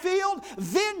are filled,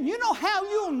 then you know how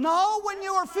you'll know when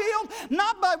you are filled?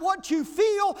 Not by what you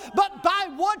feel, but by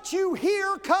what you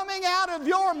hear coming out of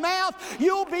your mouth.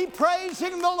 You'll be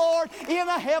praising the Lord in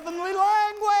a heavenly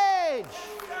language.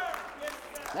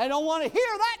 They don't want to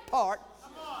hear that part.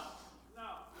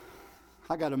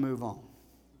 I got to move on.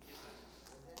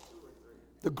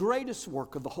 The greatest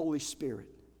work of the Holy Spirit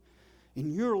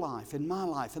in your life, in my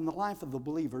life, in the life of the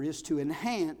believer is to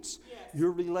enhance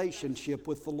your relationship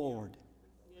with the Lord.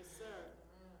 Yes, sir.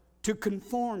 To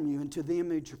conform you into the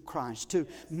image of Christ. To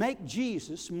make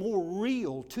Jesus more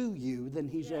real to you than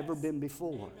He's ever been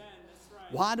before. Amen. That's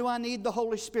right. Why do I need the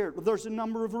Holy Spirit? Well, there's a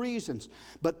number of reasons.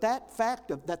 But that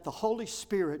fact that the Holy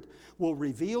Spirit will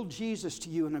reveal Jesus to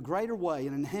you in a greater way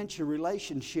and enhance your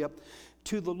relationship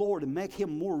to the Lord and make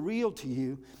Him more real to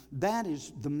you, that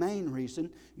is the main reason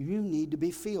you need to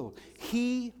be filled.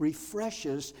 He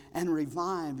refreshes and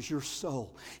revives your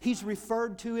soul. He's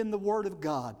referred to in the Word of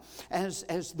God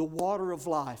as the water of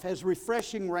life, as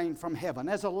refreshing rain from heaven,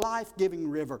 as a life-giving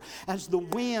river, as the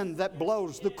wind that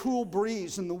blows, the cool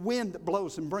breeze and the wind that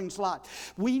blows and brings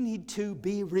life. We need to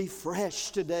be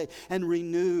refreshed today and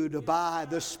renewed by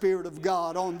the Spirit of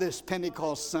God on this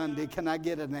Pentecost Sunday. Can I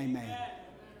get an amen?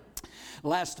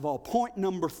 Last of all, point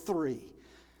number 3.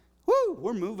 Woo,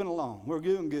 we're moving along. We're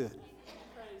doing good.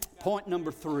 Point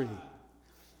number 3.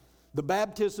 The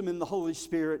baptism in the Holy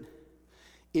Spirit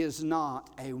is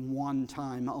not a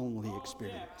one-time only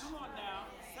experience. Come on now.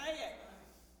 Say it.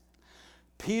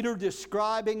 Peter,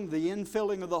 describing the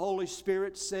infilling of the Holy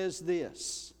Spirit, says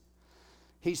this.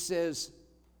 He says,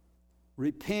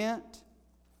 repent,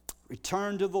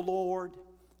 return to the Lord,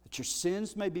 that your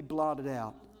sins may be blotted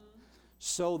out,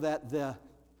 so that the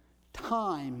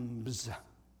times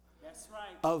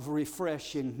of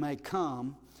refreshing may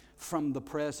come from the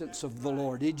presence of the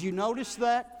Lord. Did you notice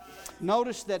that?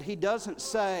 Notice that he doesn't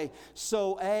say,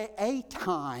 so a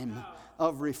time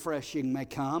of refreshing may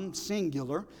come,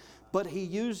 singular, but he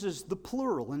uses the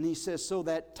plural, and he says, so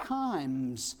that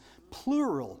times,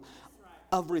 plural,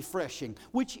 of refreshing,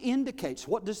 which indicates,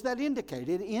 what does that indicate?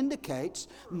 It indicates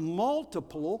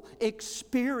multiple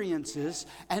experiences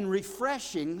and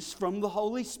refreshings from the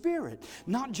Holy Spirit.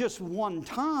 Not just one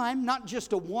time, not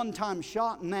just a one-time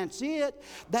shot and that's it.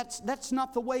 That's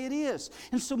not the way it is.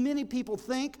 And so many people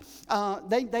think,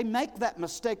 they make that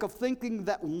mistake of thinking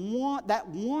that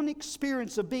one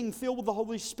experience of being filled with the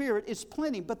Holy Spirit is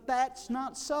plenty, but that's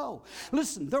not so.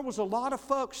 Listen, there was a lot of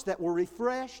folks that were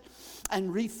refreshed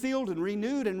and refilled and renewed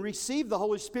and received the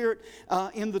Holy Spirit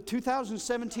in the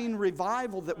 2017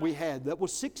 revival that we had. That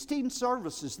was 16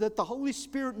 services that the Holy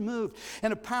Spirit moved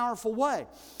in a powerful way.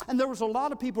 And there was a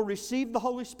lot of people received the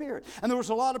Holy Spirit. And there was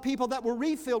a lot of people that were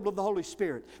refilled with the Holy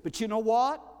Spirit. But you know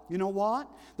what? You know what?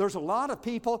 There's a lot of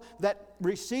people that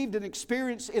received an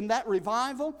experience in that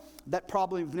revival that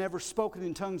probably have never spoken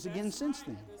in tongues again since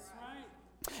then.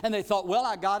 And they thought, well,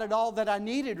 I got it all that I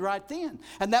needed right then.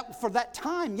 And that for that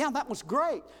time, yeah, that was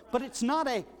great. But it's not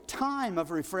a time of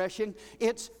refreshing.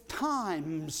 It's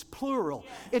times, plural.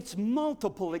 It's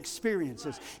multiple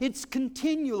experiences. It's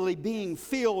continually being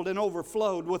filled and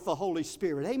overflowed with the Holy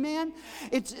Spirit. Amen?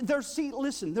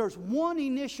 There's one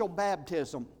initial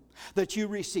baptism that you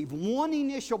receive, one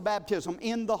initial baptism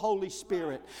in the Holy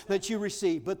Spirit that you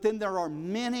receive, but then there are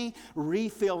many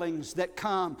refillings that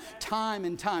come time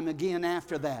and time again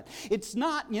after that. It's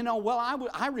not,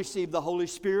 I received the Holy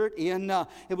Spirit in,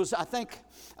 it was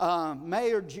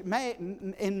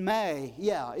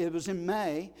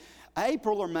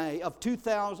April or May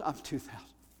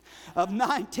of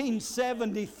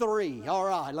 1973. All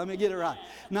right, let me get it right.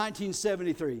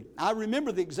 1973. I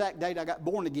remember the exact date I got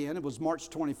born again. It was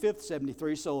March 25th,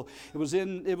 73. So it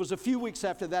was a few weeks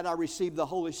after that I received the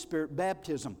Holy Spirit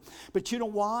baptism. But you know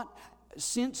what?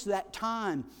 Since that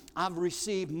time, I've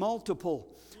received multiple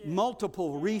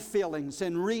refillings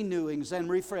and renewings and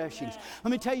refreshings.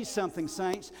 Let me tell you something,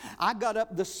 saints. I got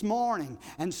up this morning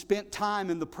and spent time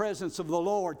in the presence of the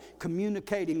Lord,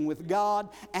 communicating with God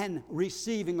and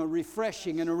receiving a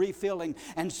refreshing and a refilling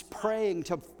and praying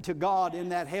to God in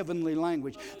that heavenly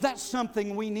language. That's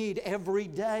something we need every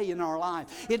day in our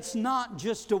life. It's not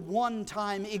just a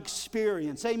one-time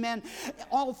experience. Amen.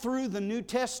 All through the New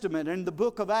Testament and the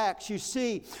book of Acts, you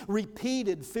see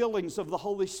repeated fillings of the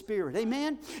Holy Spirit.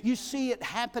 Amen. You see it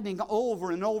happening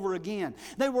over and over again.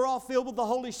 They were all filled with the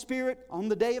Holy Spirit on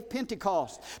the day of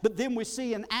Pentecost. But then we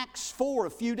see in Acts 4, a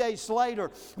few days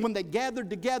later, when they gathered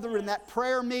together in that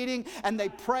prayer meeting and they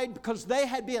prayed because they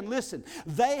had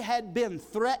been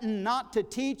threatened not to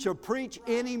teach or preach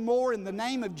anymore in the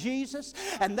name of Jesus.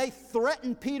 And they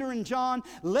threatened Peter and John,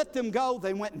 let them go.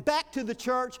 They went back to the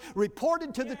church,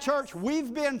 reported to the church,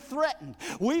 we've been threatened.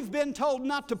 We've been told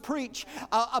not to preach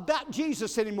about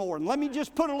Jesus anymore. And let me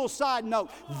just put a little side note.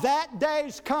 That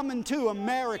day's coming to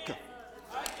America.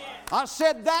 I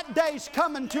said that day's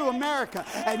coming to America,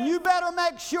 and you better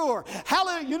make sure.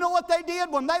 Hallelujah! You know what they did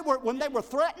when they were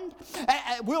threatened?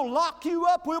 We'll lock you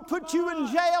up. We'll put you in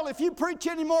jail if you preach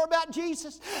any more about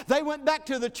Jesus. They went back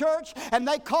to the church and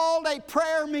they called a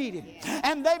prayer meeting,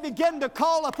 and they began to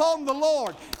call upon the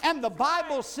Lord. And the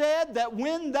Bible said that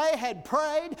when they had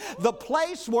prayed, the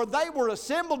place where they were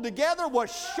assembled together was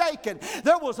shaken.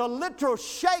 There was a literal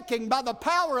shaking by the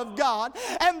power of God,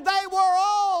 and they were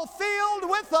all filled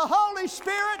with the Holy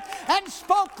Spirit and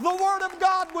spoke the Word of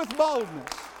God with boldness.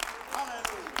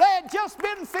 They had just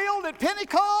been filled at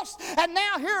Pentecost, and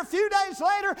now here a few days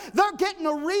later, they're getting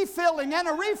a refilling and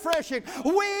a refreshing.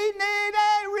 We need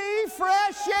a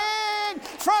refreshing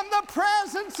from the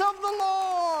presence of the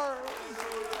Lord.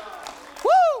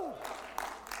 Woo!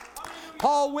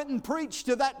 Paul went and preached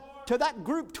to that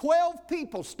group. 12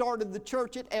 people started the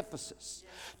church at Ephesus.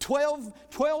 12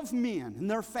 men and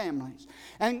their families.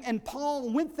 And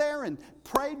Paul went there and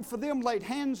prayed for them, laid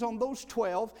hands on those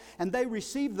 12, and they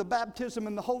received the baptism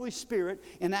in the Holy Spirit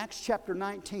in Acts chapter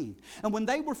 19. And when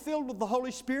they were filled with the Holy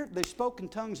Spirit, they spoke in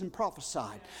tongues and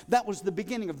prophesied. That was the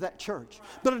beginning of that church.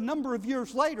 But a number of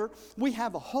years later, we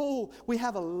have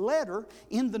a letter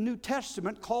in the New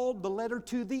Testament called the letter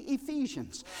to the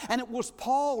Ephesians. And it was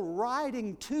Paul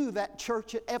writing to that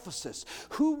church at Ephesus,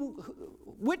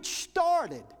 which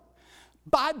started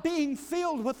by being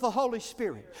filled with the Holy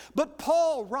Spirit. But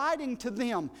Paul, writing to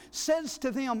them, says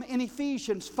to them in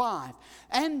Ephesians 5,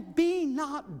 and be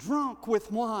not drunk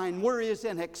with wine whereas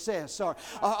in excess or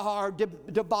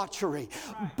debauchery,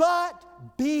 but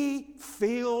be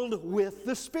filled with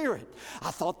the Spirit.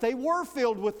 I thought they were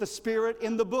filled with the Spirit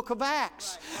in the book of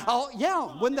Acts. Oh, yeah,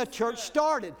 when the church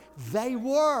started, they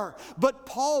were. But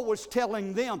Paul was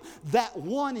telling them that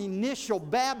one initial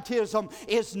baptism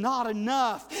is not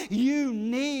enough. You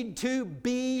need to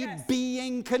be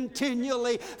being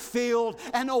continually filled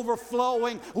and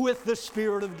overflowing with the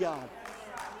Spirit of God.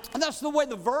 And that's the way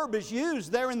the verb is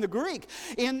used there in the Greek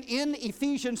in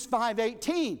Ephesians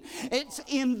 5:18. It's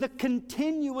in the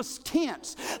continuous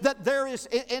tense that there is,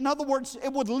 in other words,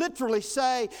 it would literally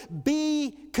say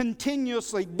being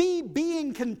continuously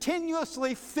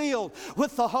filled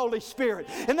with the Holy Spirit.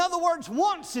 In other words,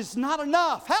 once is not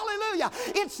enough. Hallelujah.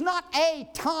 It's not a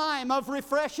time of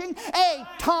refreshing, a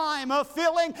time of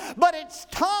filling, but it's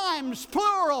times,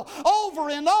 plural, over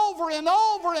and over and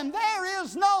over, and there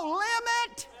is no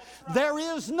limit. There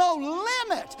is no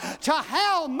limit to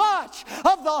how much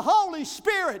of the Holy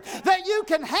Spirit that you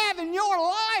can have in your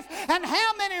life and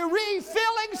how many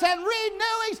refillings and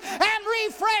renewings and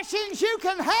refreshings you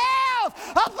can have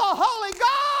of the Holy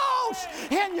Ghost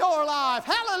in your life.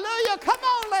 Hallelujah. Come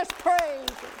on, let's praise.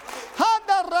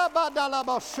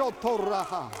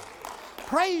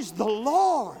 Praise the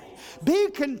Lord.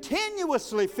 Be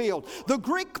continuously filled. The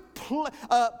Greek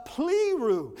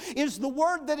pleroo is the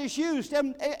word that is used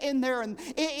in there in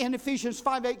Ephesians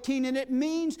 5:18, and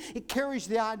it carries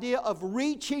the idea of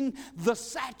reaching the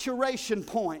saturation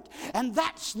point. And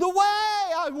that's the way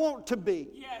I want to be.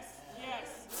 Yes, yes.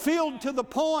 Filled to the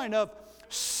point of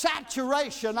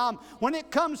saturation. When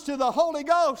it comes to the Holy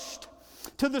Ghost,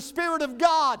 to the Spirit of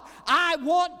God, I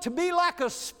want to be like a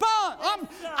sponge.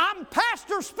 I'm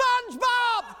Pastor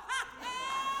SpongeBob.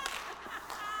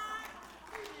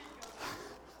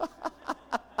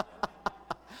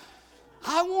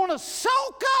 I want to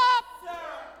soak up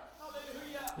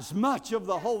as much of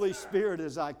the Holy Spirit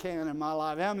as I can in my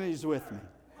life. How many's with me?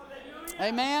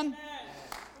 Amen?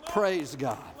 Praise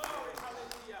God.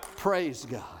 Praise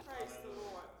God.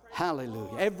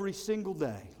 Hallelujah. Every single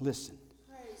day, listen,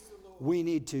 we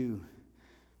need to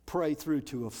pray through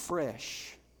to a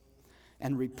fresh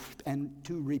and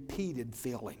to repeated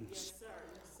fillings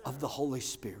of the Holy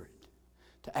Spirit.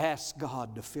 To ask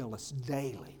God to fill us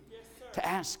daily. To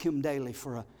ask Him daily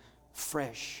for a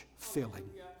fresh filling.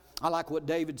 I like what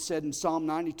David said in Psalm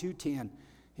 92:10.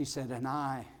 He said, and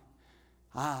I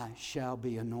shall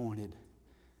be anointed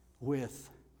with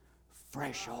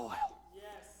fresh oil.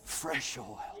 Fresh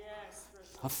oil.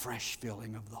 A fresh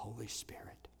filling of the Holy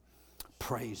Spirit.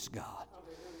 Praise God.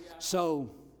 So,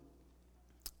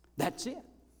 that's it.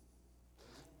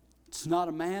 It's not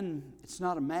a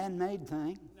man-made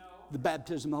thing. The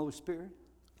baptism of the Holy Spirit.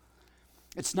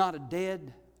 It's not a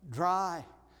dead, dry,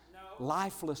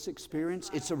 lifeless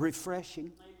experience. It's a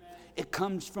refreshing. It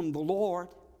comes from the Lord.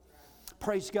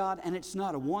 Praise God. And it's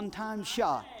not a one-time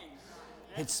shot.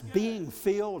 It's being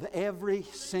filled every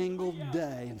single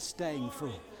day and staying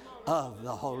full of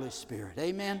the Holy Spirit.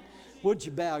 Amen. Would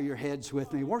you bow your heads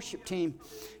with me? Worship team,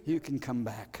 you can come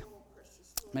back.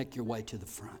 Make your way to the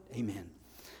front. Amen.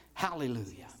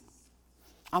 Hallelujah.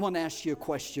 I want to ask you a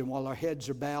question while our heads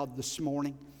are bowed this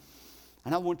morning.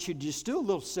 And I want you to just do a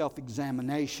little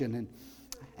self-examination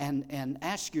and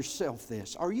ask yourself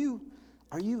this. Are you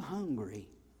hungry?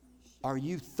 Are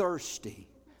you thirsty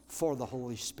for the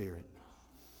Holy Spirit?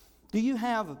 Do you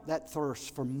have that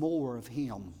thirst for more of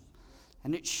Him?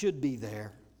 And it should be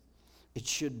there. It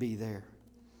should be there.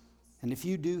 And if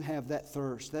you do have that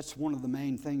thirst, that's one of the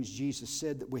main things Jesus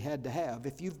said that we had to have.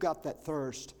 If you've got that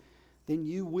thirst, then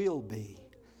you will be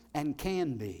and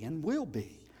can be and will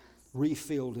be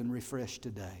refilled and refreshed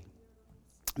today.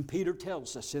 And Peter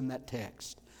tells us in that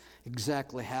text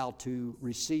exactly how to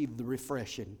receive the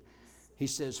refreshing. He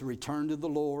says, return to the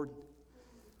Lord,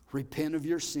 repent of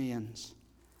your sins,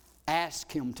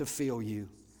 ask Him to fill you,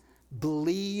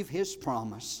 believe His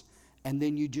promise, and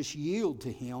then you just yield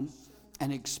to Him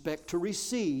and expect to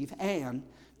receive and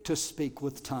to speak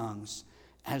with tongues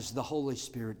as the Holy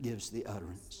Spirit gives the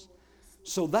utterance.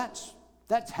 So that's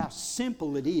how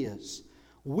simple it is.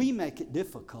 We make it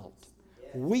difficult.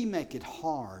 We make it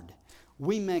hard.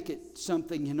 We make it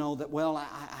something, that,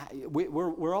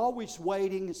 we're always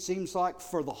waiting, it seems like,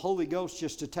 for the Holy Ghost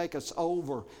just to take us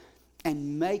over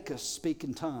and make us speak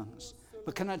in tongues.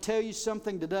 But can I tell you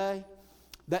something today?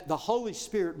 That the Holy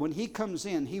Spirit, when He comes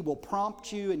in, He will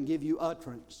prompt you and give you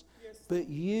utterance. But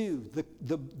you,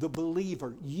 the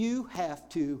believer, you have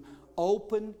to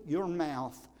open your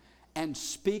mouth and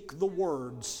speak the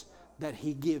words that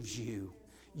He gives you.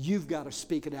 You've got to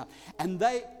speak it out. And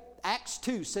Acts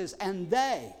 2 says, and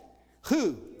they,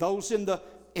 who? Those in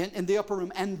the upper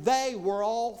room, and they were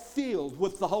all filled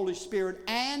with the Holy Spirit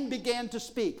and began to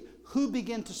speak. Who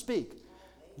began to speak?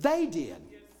 They did.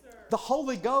 The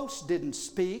Holy Ghost didn't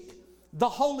speak. The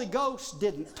Holy Ghost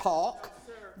didn't talk.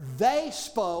 They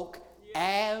spoke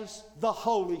as the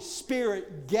Holy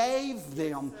Spirit gave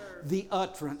them the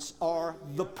utterance or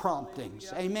the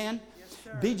promptings. Amen?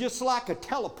 Be just like a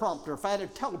teleprompter. If I had a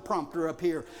teleprompter up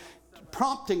here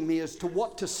prompting me as to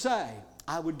what to say,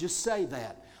 I would just say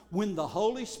that. When the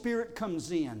Holy Spirit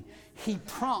comes in, He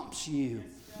prompts you.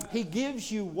 He gives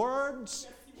you words.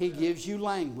 He gives you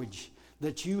language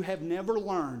that you have never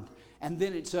learned. And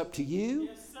then it's up to you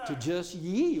to just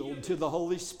yield to the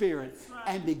Holy Spirit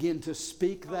and begin to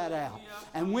speak that out.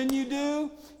 And when you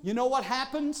do, you know what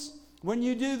happens? When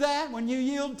you do that, when you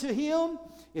yield to Him,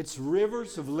 it's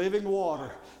rivers of living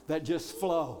water that just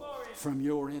flow from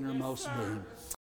your innermost being.